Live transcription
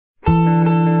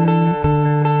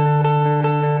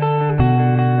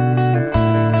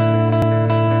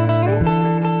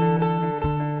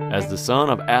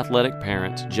son of athletic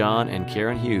parents John and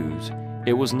Karen Hughes,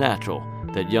 it was natural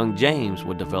that young James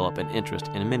would develop an interest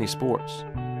in many sports.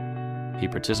 He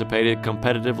participated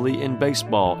competitively in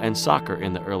baseball and soccer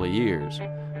in the early years,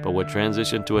 but would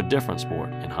transition to a different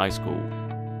sport in high school.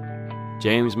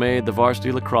 James made the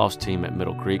varsity lacrosse team at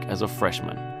Middle Creek as a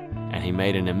freshman, and he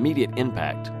made an immediate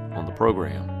impact on the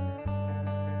program.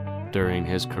 During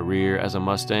his career as a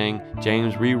Mustang,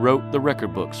 James rewrote the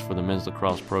record books for the men's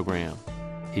lacrosse program.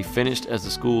 He finished as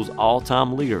the school's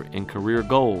all-time leader in career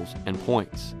goals and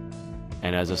points.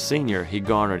 And as a senior, he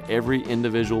garnered every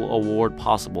individual award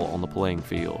possible on the playing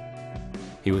field.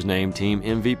 He was named Team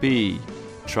MVP,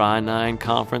 Tri-9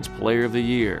 Conference Player of the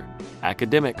Year,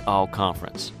 Academic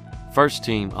All-Conference, First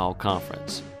Team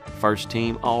All-Conference, First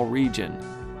Team All-Region,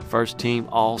 First Team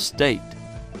All-State,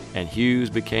 and Hughes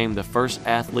became the first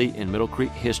athlete in Middle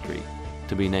Creek history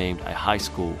to be named a high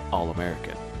school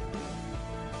All-American.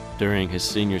 During his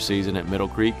senior season at Middle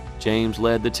Creek, James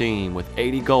led the team with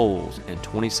 80 goals and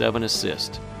 27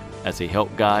 assists as he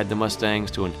helped guide the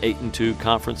Mustangs to an 8-2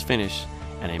 conference finish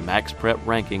and a max prep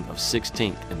ranking of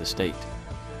 16th in the state.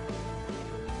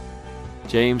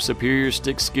 James' superior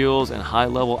stick skills and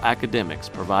high-level academics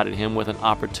provided him with an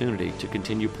opportunity to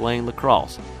continue playing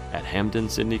lacrosse at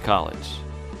Hampden-Sydney College.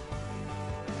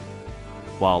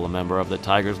 While a member of the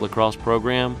Tigers lacrosse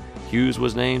program, Hughes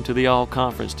was named to the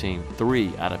All-Conference team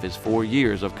 3 out of his 4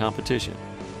 years of competition,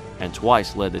 and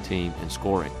twice led the team in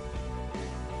scoring.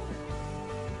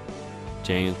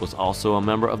 James was also a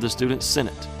member of the Student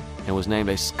Senate and was named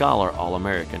a Scholar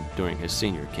All-American during his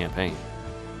senior campaign.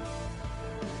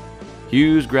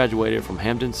 Hughes graduated from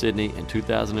Hampden-Sydney in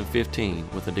 2015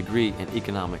 with a degree in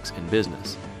economics and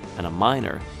business and a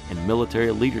minor in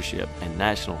military leadership and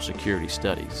national security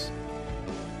studies.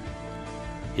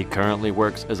 He currently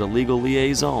works as a legal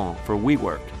liaison for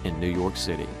WeWork in New York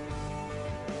City.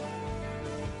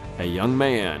 A young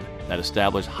man that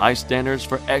established high standards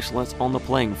for excellence on the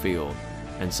playing field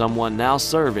and someone now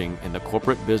serving in the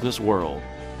corporate business world.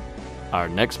 Our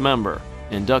next member,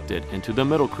 inducted into the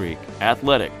Middle Creek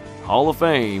Athletic Hall of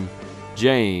Fame,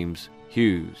 James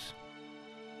Hughes.